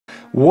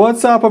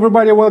What's up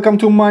everybody, welcome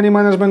to Money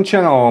Management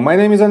channel. My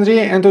name is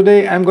Andrei and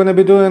today I'm gonna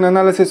be doing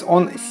analysis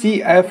on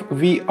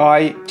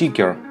CFVI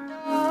ticker.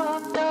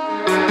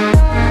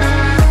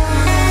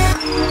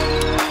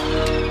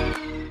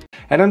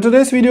 And in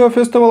today's video,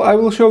 first of all, I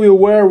will show you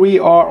where we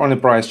are on the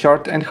price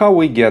chart and how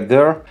we get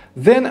there.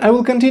 Then I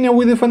will continue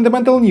with the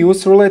fundamental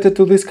news related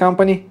to this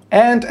company.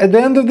 And at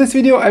the end of this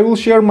video, I will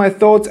share my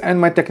thoughts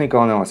and my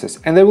technical analysis.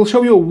 And I will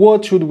show you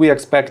what should we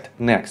expect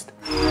next.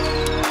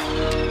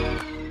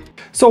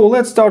 So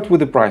let's start with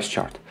the price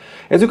chart.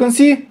 As you can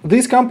see,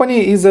 this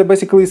company is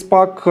basically a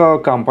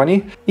SPAC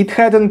company. It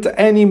hadn't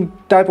any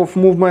type of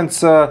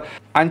movements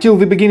until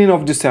the beginning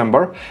of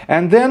December,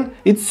 and then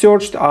it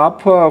surged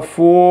up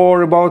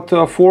for about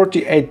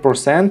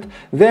 48%,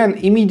 then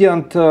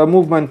immediate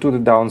movement to the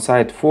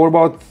downside for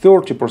about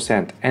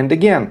 30%, and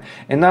again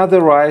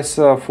another rise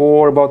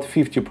for about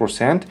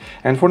 50%,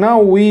 and for now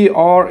we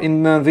are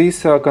in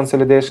this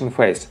consolidation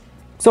phase.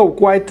 So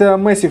quite a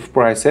massive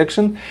price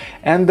action,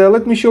 and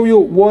let me show you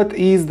what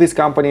is this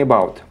company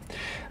about.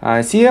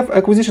 CF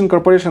Acquisition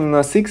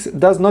Corporation 6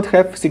 does not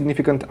have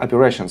significant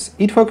operations.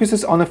 It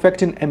focuses on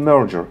effecting a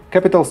merger,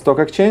 capital stock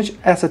exchange,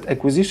 asset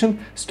acquisition,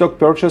 stock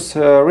purchase,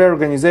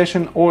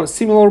 reorganization or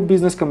similar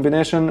business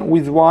combination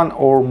with one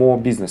or more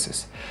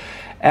businesses.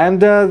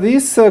 And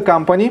this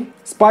company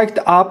spiked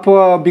up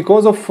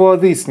because of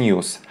this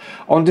news.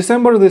 On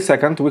December the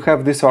 2nd, we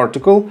have this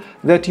article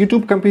that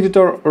YouTube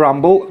competitor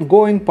Rumble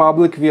going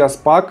public via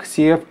SPAC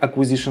CF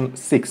Acquisition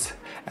 6.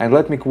 And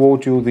let me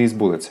quote you these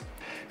bullets.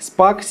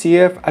 SPAC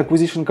CF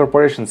Acquisition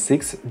Corporation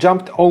 6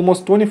 jumped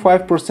almost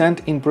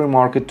 25% in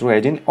pre-market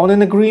trading on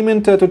an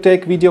agreement to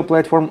take video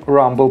platform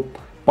Rumble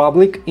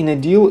public in a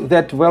deal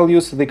that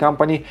values the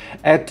company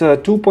at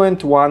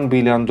 $2.1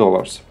 billion.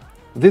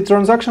 The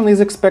transaction is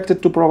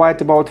expected to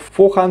provide about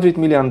 $400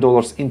 million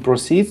in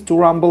proceeds to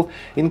Rumble,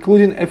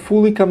 including a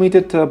fully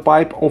committed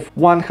PIPE of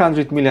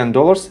 $100 million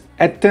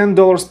at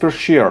 $10 per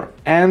share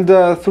and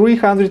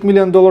 $300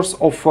 million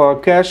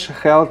of cash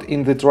held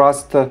in the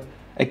trust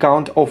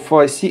account of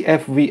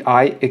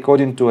CFVI,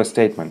 according to a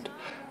statement.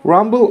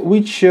 Rumble,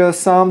 which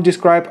some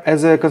describe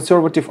as a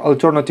conservative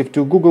alternative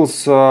to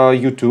Google's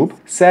YouTube,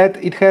 said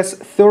it has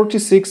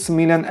 36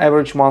 million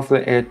average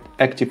monthly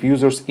active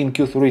users in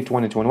Q3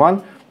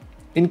 2021,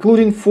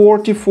 including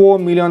 44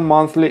 million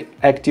monthly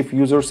active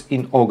users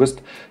in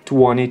August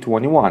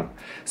 2021.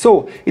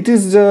 So it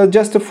is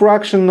just a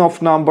fraction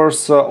of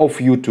numbers of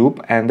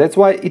YouTube, and that's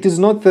why it is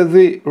not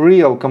the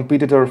real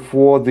competitor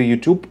for the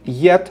YouTube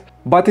yet.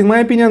 But in my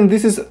opinion,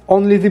 this is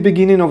only the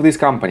beginning of this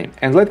company,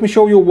 and let me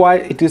show you why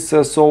it is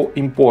so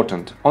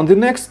important. On the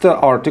next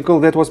article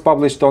that was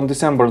published on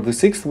December the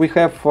 6th, we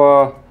have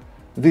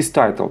this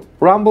title: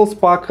 Rumble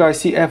SPAC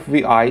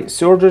CFVI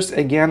surges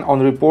again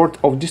on report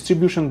of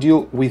distribution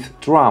deal with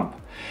Trump.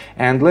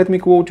 And let me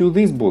quote you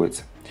these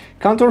bullets.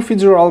 Cantor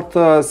Fitzgerald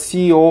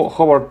CEO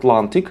Howard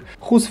Lantic,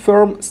 whose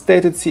firm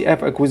stated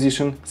CF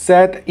Acquisition,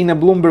 said in a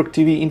Bloomberg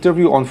TV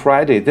interview on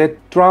Friday that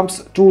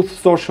Trump's Truth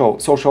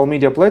social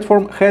media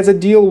platform has a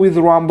deal with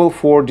Rumble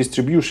for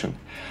distribution.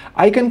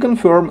 I can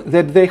confirm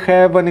that they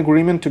have an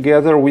agreement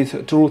together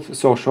with Truth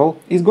Social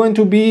is going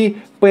to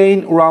be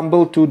paying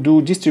Rumble to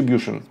do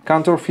distribution,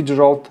 Cantor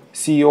Fitzgerald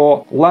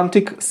CEO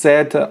Lantic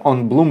said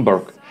on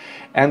Bloomberg.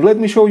 And let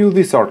me show you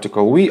this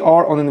article. We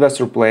are on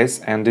Investor Place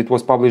and it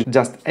was published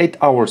just 8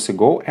 hours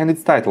ago, and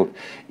it's titled,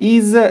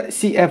 Is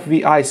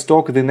CFVI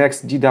stock the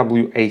next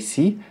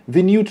DWAC?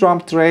 The new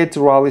Trump trade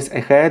rallies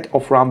ahead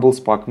of Rumble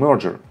SPAC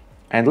merger.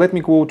 And let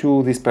me quote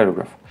you this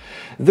paragraph.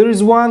 There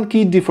is one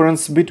key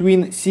difference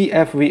between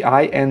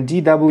CFVI and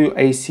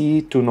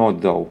DWAC to note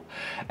though.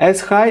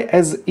 As high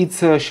as it's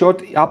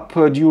shot up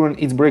during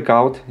its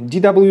breakout,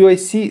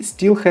 DWAC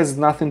still has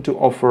nothing to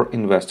offer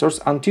investors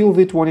until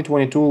the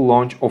 2022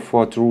 launch of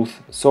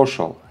Truth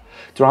Social,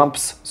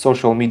 Trump's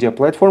social media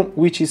platform,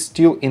 which is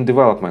still in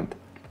development.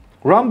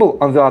 Rumble,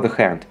 on the other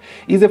hand,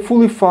 is a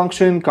fully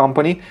functioning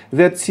company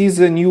that sees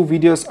new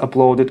videos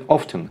uploaded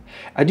often.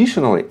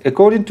 Additionally,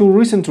 according to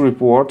recent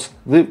reports,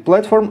 the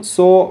platform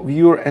saw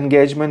viewer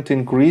engagement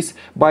increase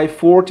by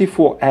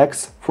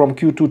 44x from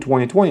Q2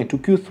 2020 to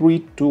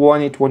Q3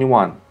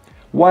 2021.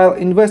 While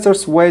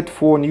investors wait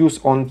for news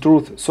on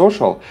Truth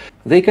Social,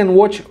 they can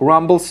watch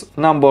Rumble's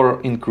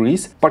number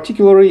increase,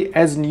 particularly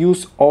as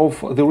news of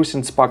the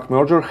recent SPAC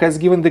merger has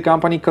given the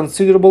company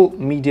considerable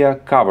media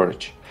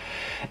coverage.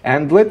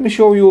 And let me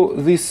show you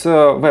this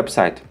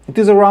website. It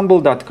is a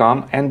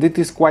rumble.com and it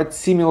is quite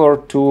similar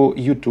to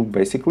YouTube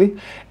basically,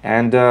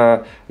 and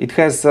it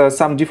has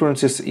some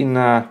differences in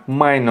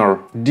minor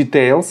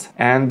details,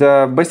 and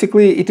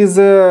basically it is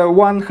a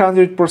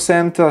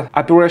 100%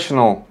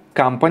 operational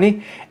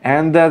company,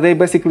 and they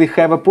basically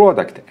have a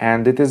product,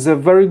 and it is a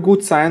very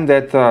good sign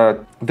that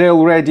they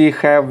already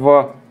have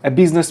a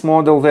business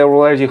model, they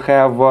already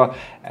have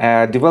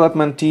a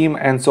development team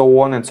and so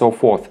on and so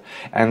forth.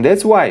 And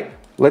that's why,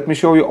 let me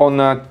show you on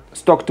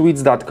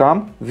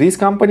stocktweets.com. This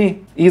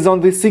company is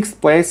on the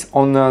 6th place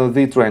on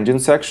the trending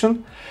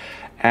section,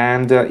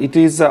 and it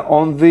is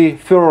on the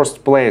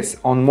 1st place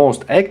on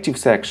most active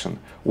section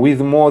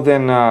with more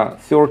than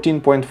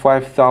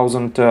 13.5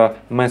 thousand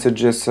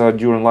messages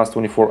during last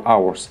 24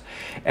 hours.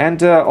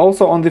 And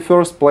also on the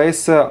first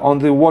place on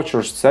the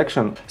watchers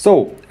section.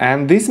 So,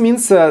 and this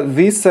means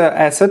this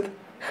asset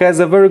has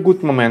a very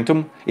good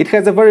momentum, it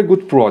has a very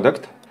good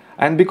product,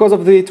 and because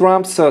of the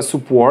Trump's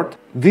support,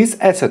 this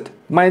asset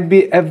might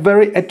be a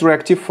very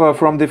attractive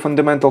from the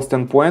fundamental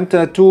standpoint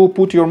to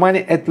put your money,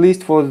 at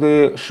least for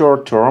the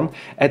short term,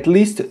 at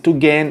least to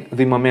gain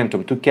the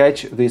momentum, to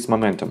catch this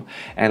momentum.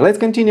 And let's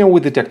continue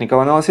with the technical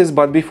analysis,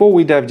 but before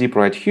we dive deep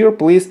right here,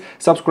 please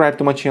subscribe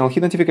to my channel,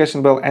 hit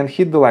notification bell and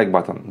hit the like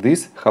button.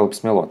 This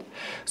helps me a lot.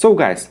 So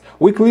guys,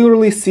 we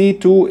clearly see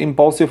two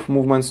impulsive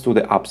movements to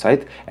the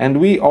upside,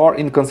 and we are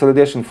in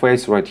consolidation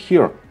phase right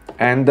here.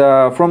 And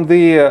from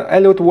the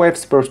Elliott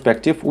waves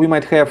perspective, we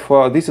might have,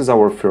 this is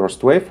our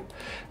first wave,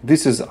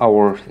 this is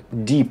our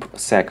deep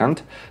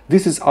second,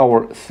 this is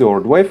our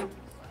third wave,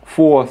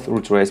 fourth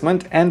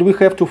retracement, and we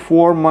have to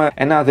form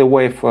another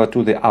wave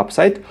to the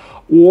upside,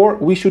 or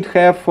we should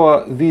have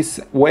this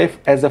wave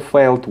as a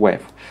failed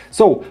wave.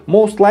 So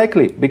most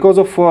likely, because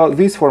of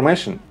this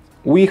formation,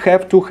 we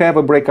have to have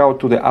a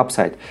breakout to the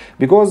upside,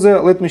 because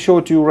let me show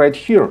it to you right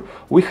here.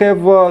 We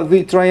have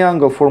the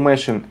triangle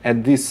formation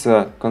at this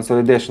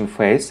consolidation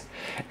phase,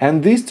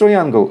 and this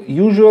triangle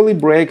usually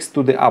breaks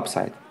to the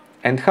upside.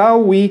 And how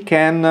we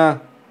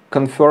can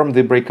confirm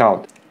the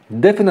breakout?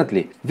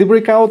 Definitely, the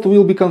breakout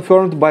will be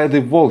confirmed by the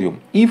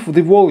volume. If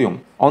the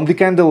volume on the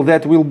candle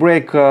that will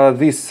break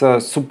this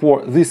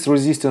support, this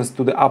resistance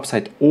to the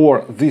upside,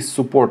 or this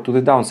support to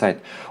the downside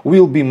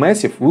will be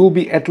massive, will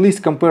be at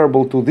least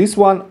comparable to this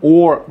one,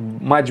 or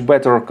much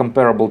better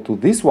comparable to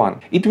this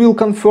one, it will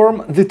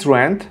confirm the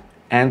trend,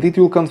 and it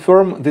will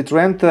confirm the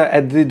trend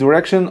at the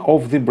direction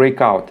of the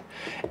breakout.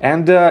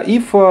 And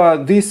if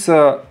this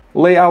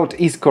layout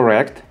is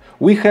correct,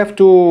 we have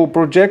to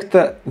project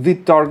the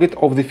target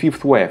of the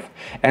fifth wave.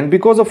 And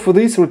because of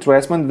this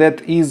retracement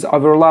that is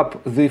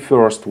overlap the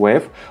first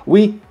wave,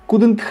 we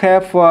couldn't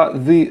have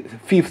the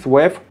fifth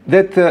wave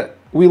that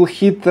will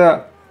hit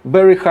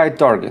very high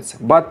targets.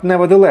 But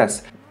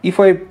nevertheless,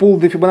 if I pull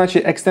the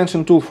Fibonacci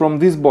extension tool from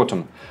this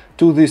bottom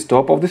to this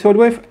top of the third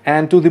wave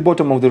and to the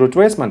bottom of the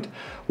retracement,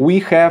 we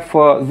have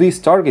this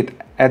target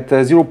at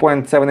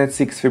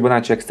 0.786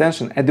 Fibonacci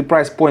extension at the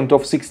price point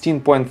of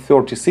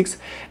 16.36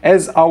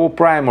 as our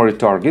primary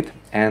target,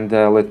 and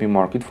let me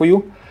mark it for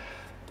you.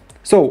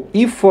 So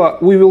if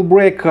we will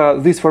break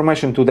this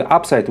formation to the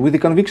upside with the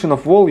conviction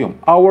of volume,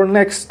 our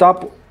next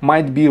stop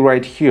might be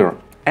right here.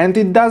 And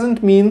it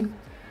doesn't mean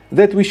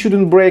that we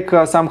shouldn't break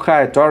some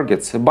higher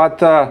targets, but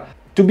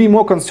to be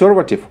more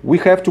conservative, we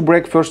have to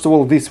break first of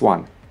all this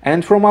one.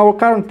 And from our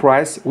current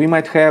price, we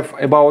might have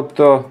about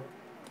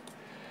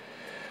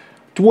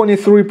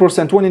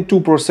 23%,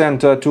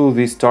 22% to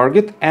this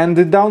target, and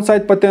the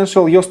downside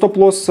potential, your stop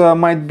loss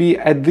might be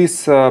at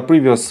this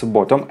previous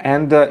bottom,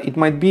 and it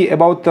might be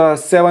about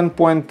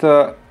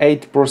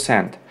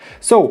 7.8%.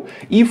 So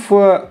if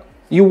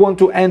you want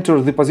to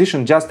enter the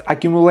position, just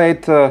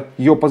accumulate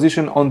your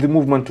position on the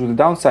movement to the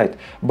downside,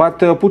 but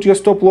put your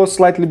stop loss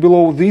slightly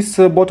below this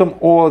bottom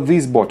or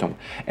this bottom.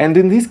 And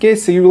in this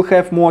case, you will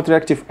have more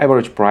attractive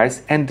average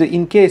price. And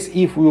in case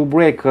if we will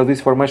break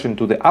this formation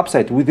to the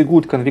upside with a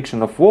good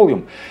conviction of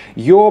volume,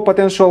 your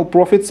potential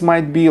profits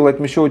might be, let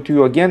me show it to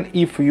you again,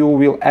 if you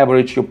will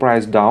average your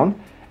price down,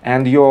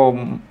 and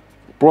your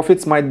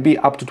profits might be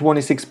up to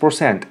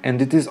 26%.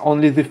 And it is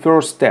only the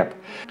first step.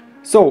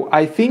 So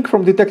I think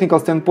from the technical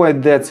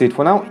standpoint that's it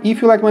for now.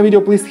 If you like my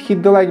video, please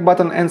hit the like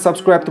button and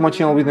subscribe to my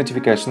channel with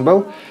notification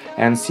bell.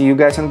 And see you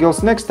guys and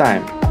girls next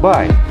time.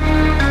 Bye!